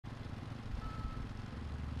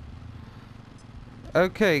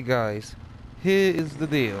Okay guys, here is the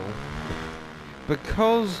deal.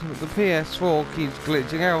 Because the PS4 keeps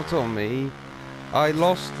glitching out on me, I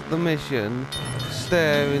lost the mission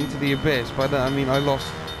Stare into the Abyss. By that I mean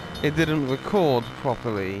it didn't record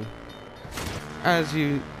properly. As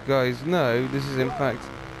you guys know, this is in fact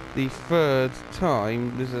the third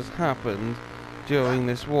time this has happened during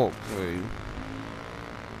this walkthrough.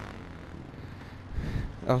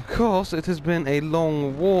 Of course, it has been a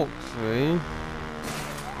long walkthrough.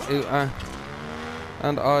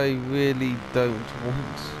 And I really don't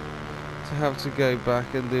want to have to go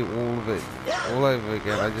back and do all of it all over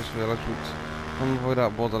again. I just realised, I'm avoid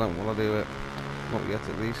that board, I don't want to do it. Not yet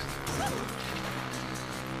at least.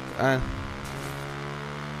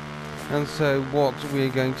 And so what we're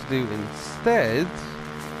going to do instead,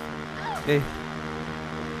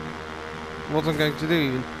 what I'm going to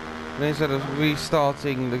do, instead of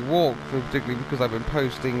restarting the walkthrough, particularly because I've been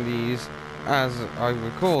posting these as I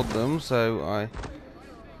record them, so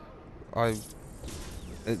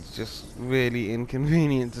it's just really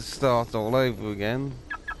inconvenient to start all over again.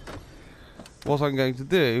 What I'm going to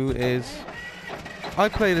do is, I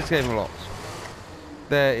play this game a lot.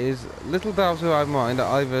 There is little doubt in my mind that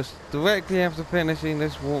either directly after finishing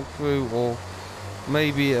this walkthrough, or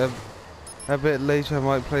maybe a bit later I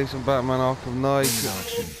might play some Batman Arkham Knight.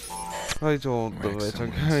 I told the bit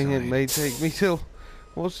I'm going, it may take me till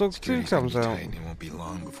Watch Dogs 2 comes out. It won't be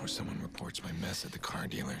long before someone reports my mess at the car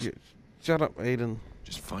dealers. Shut up, Aiden.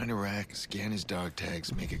 Just find a rack, scan his dog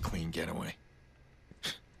tags, make a clean getaway.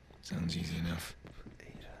 Sounds easy enough.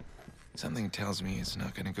 Something tells me it's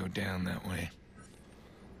not gonna go down that way.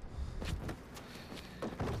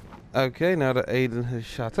 Okay, now that Aiden has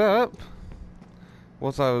shut up,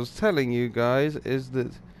 what I was telling you guys is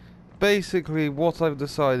that basically what I've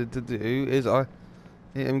decided to do is I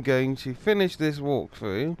am going to finish this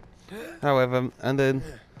walkthrough, however, and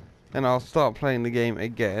I'll start playing the game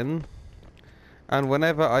again. And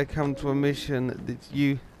whenever I come to a mission that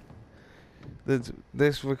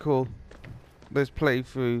this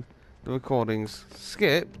playthrough, the recording's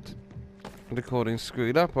skipped, the recording's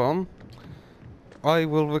screwed up on, I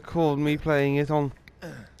will record me playing it on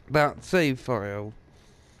that save file.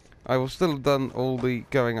 I will still have done all the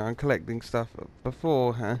going out and collecting stuff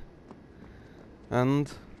beforehand,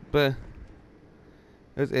 but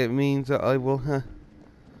it means that I will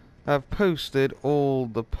have posted all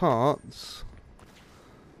the parts.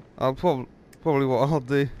 I'll probably what I'll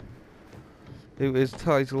do is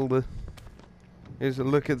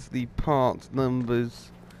look at the part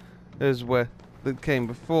numbers that came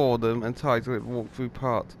before them and title it walkthrough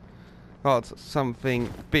part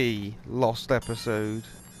something B, lost episode,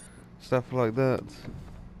 stuff like that.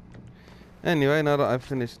 Anyway, now that I've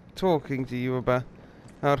finished talking to you about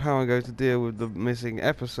how I'm going to deal with the missing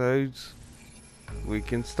episodes, we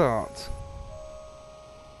can start.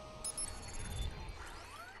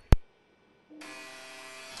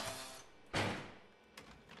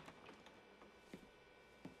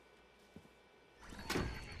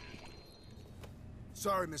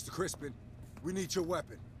 Sorry, Mr. Crispin. We need your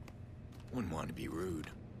weapon. Wouldn't want to be rude.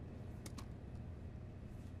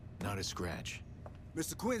 Not a scratch.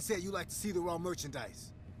 Mr. Quinn said you like to see the raw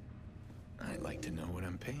merchandise. I'd like to know what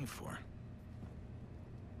I'm paying for.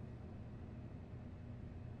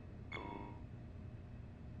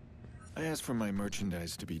 I asked for my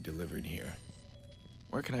merchandise to be delivered here.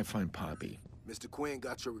 Where can I find Poppy? Mr. Quinn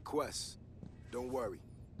got your request. Don't worry.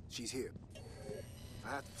 She's here. I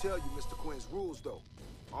have to tell you Mr. Quinn's rules, though.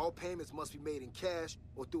 All payments must be made in cash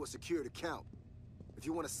or through a secured account. If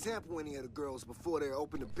you want to sample any of the girls before they're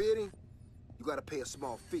open to bidding, you gotta pay a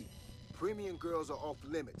small fee. Premium girls are off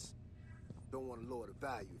limits. Don't want to lower the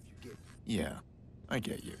value if you get me. Yeah, I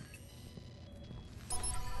get you.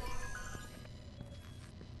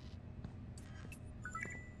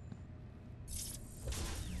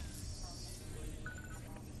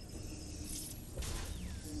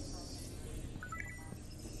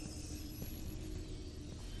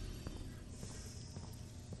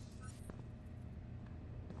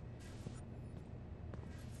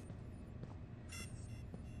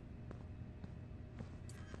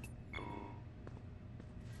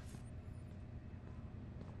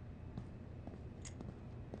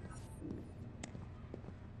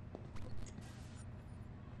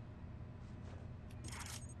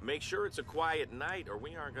 Make sure it's a quiet night, or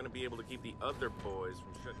we aren't going to be able to keep the other boys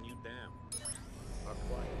from shutting you down. A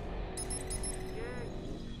quiet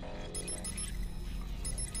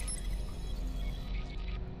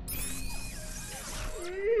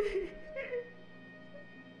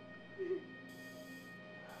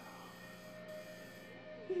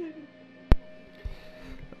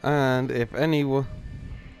And if anyone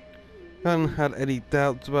Hadn't had any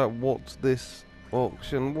doubts about what this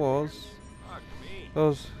auction was, Fuck me.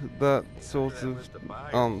 because that sort That of list of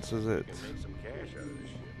buyers, answers we it. can make some cash out of this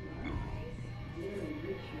shit.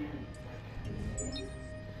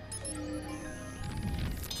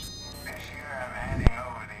 This year I'm handing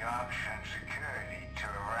over the auction security to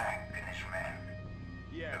Iraq and his men.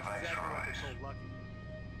 Yeah, The exactly what they Viceroys. told Lucky.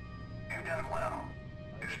 You've done well,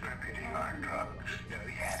 distributing our drugs to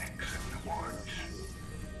the addicts and the wards.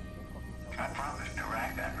 I promised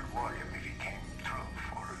Iraq I'd reward him if he came through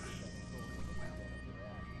for us.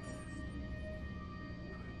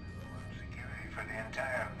 Security for the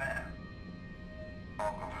entire event.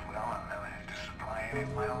 All goes well, I'll never have to supply any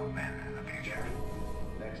of my own men in the future.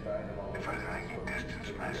 The further I can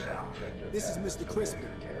distance myself. This is Mr. Crispin.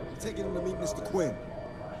 I'm taking him to meet Mr. Quinn.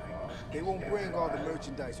 They won't bring all the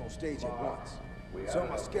merchandise on stage at once. It's on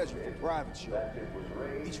my schedule for private show.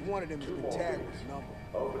 Each one of them has been tagged with a number.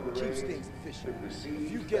 Keeps things efficient. A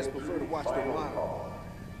few guests prefer to watch the line.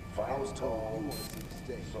 I was told you wanted to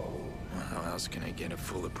stay. Well, how else can I get a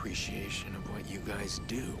full appreciation of what you guys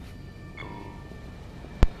do?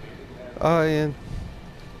 I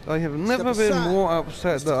have never been aside. more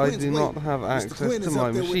upset Mr. that I Quinn's do not waiting. have Mr. access Quinn to is my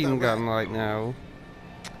up there with machine that gun rat. right now.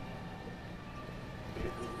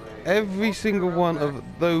 Every single one of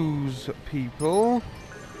those people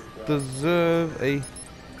deserve a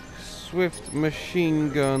swift machine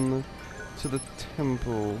gun to the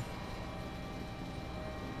temple.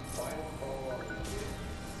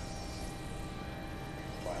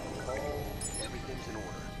 Everything's in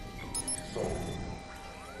order.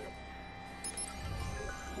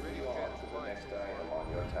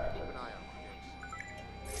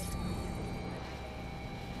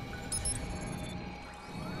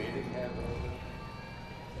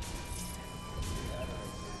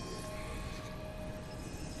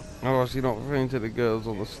 I'm obviously not referring to the girls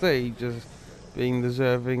on the stage as being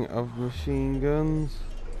deserving of machine guns,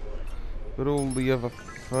 but all the other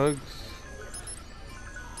thugs.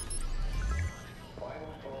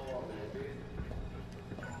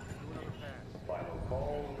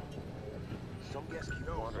 Some guests keep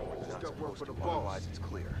No, wondering what's just not got work supposed for to, the boss. otherwise it's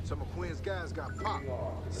clear. Some of Quinn's guys got popped.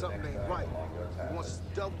 Something ain't right. He wants us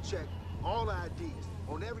to double check all IDs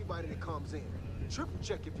on everybody that comes in. Triple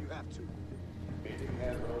check if you have to. Meeting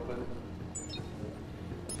has opened.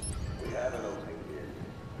 We have an opening here.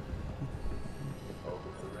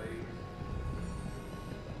 Open to raise.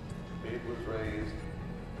 Bid was raised.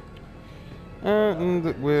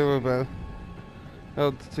 And we're about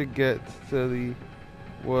to get to the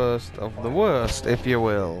worst of the worst, if you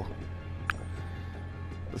will.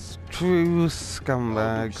 The true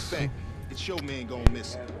scumbags. Respect. It's your man going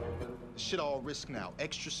missing. Shit all risk now.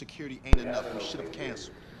 Extra security ain't enough. We should have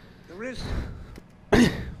canceled. The risk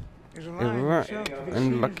is allowing Iraq yourself to be and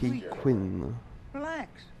seen as Lucky weak. Quinn.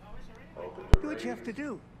 Relax. Do what you have to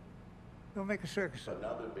do. Don't make a circus of it.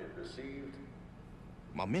 Another bid received.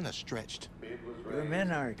 My men are stretched. Bid was Your raised.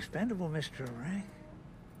 men are expendable, Mr. Iraq.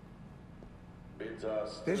 Bids are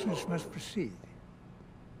still Business open. must proceed.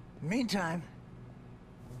 Meantime,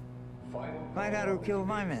 Final find out who killed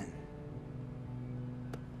my men.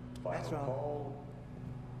 final That's all. call.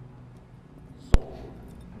 Sold.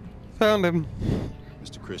 Found him.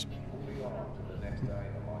 Mr. Crispin. Moving on to the next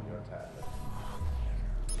item on your tablet.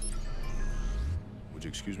 Would you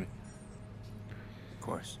excuse me? Of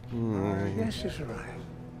course. Our guest has arrived.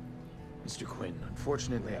 Mr. Quinn,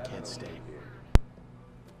 unfortunately I can't stay.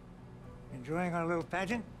 Enjoying our little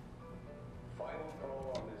pageant? Final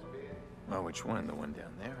call on this bid. Oh, which one? The one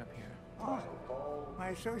down there up here? Oh, my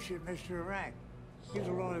associate, Mr. Iraq. He's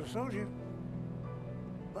a loyal soldier.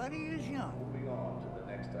 But he is young. Moving on to the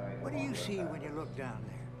next item. What do on you your see tablet. when you look down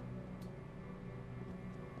there?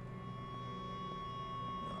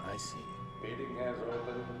 Oh, I see. Bidding has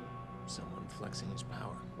opened. Someone flexing his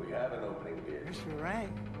power. We have an opening bid. Mr. Iraq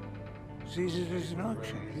sees it as an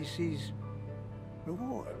auction. He sees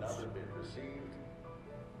rewards. Another bid received.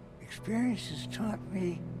 Experience has taught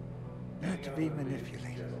me not to be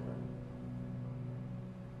manipulated.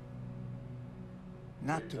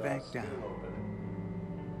 Not to back down.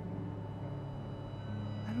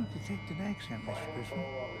 I don't detect an accent, Mr. Crispin.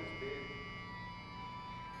 Call on this bid.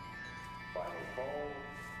 Final call.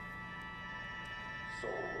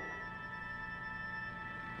 Sold.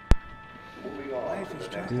 Moving on Life to is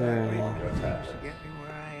the taught next me Yeah. item great on your things to tablet. get me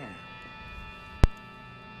where I am.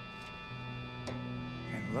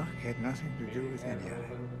 And luck had nothing to do with any of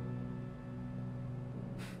it.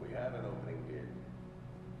 We have an opening bid.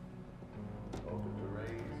 Open to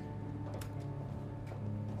raise.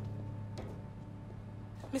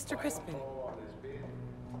 Mr. Crispin, Call on this bid.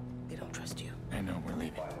 it don't trust you. I know, we're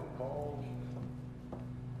leaving.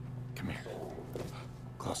 Come here.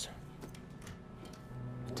 Closer.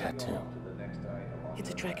 The tattoo. It's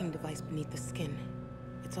a tracking device beneath the skin.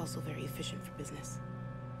 It's also very efficient for business.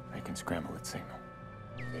 I can scramble its signal.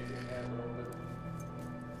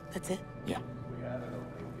 That's it? Yeah.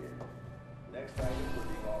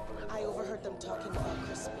 I overheard them talking about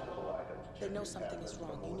Crispy. They know something is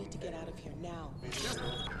wrong. You need to get out of here now.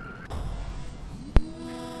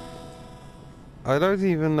 I don't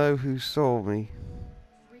even know who saw me.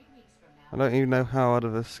 I don't even know how I'd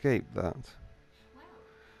have escaped that.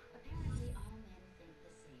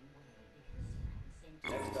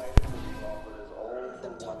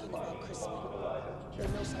 Them talking about Crispy. They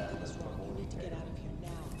know something is wrong. You need to get out of here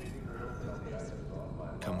now.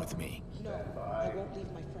 Come with me. No, I won't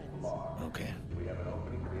leave my friends. Okay.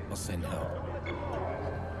 I'll send help.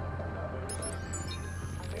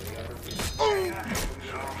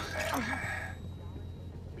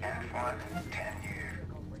 And 10 years.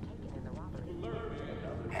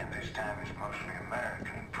 And this time it's mostly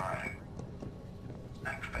American product. I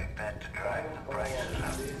expect that to drive the prices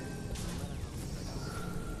up.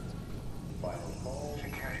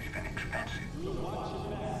 Security's been expensive.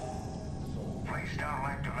 Police don't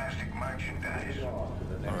like domestic merchandise.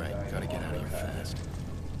 All right, gotta get out of here fast.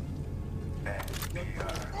 Bad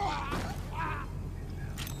PR.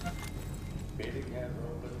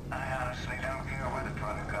 I honestly don't care where the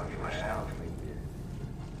product comes myself.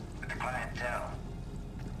 But the clientele,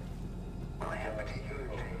 well, they have particular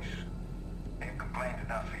tastes. They've complained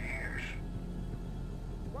enough for years.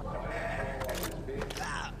 Eventually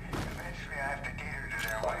I have to cater to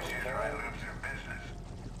their wishes or I lose their business.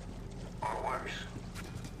 Or worse.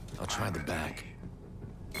 I'll try the back.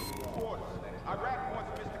 Iraq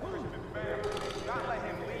wants Mr. Crispin, man. Do not let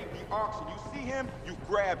him leave the auction. You see him, you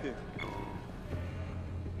grab him.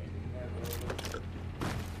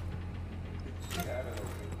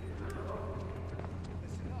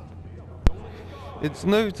 It's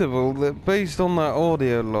notable that based on that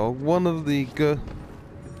audio log, one of the girls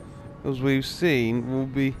we've seen will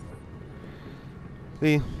be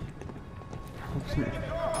the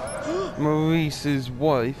Maurice's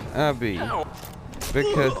wife, Abby,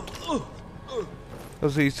 because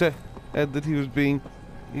as he said that he was being,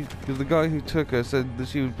 because the guy who took her said that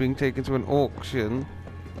she was being taken to an auction,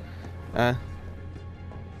 and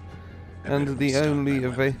the only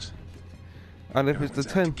and if it's the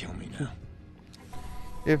 10th.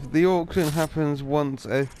 If the auction happens once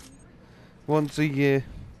a year,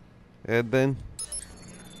 then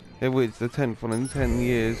which the 10th one in 10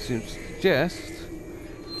 years suggests,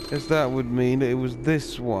 as that would mean that it was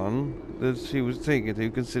this one that she was taken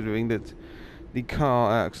to, considering that the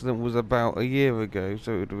car accident was about a year ago,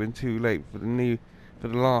 so it would have been too late for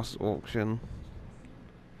the last auction.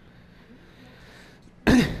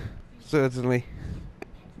 Certainly.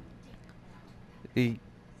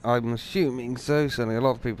 I'm assuming so, certainly a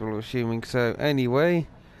lot of people are assuming so. Anyway,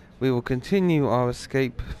 we will continue our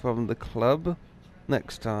escape from the club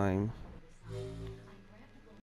next time.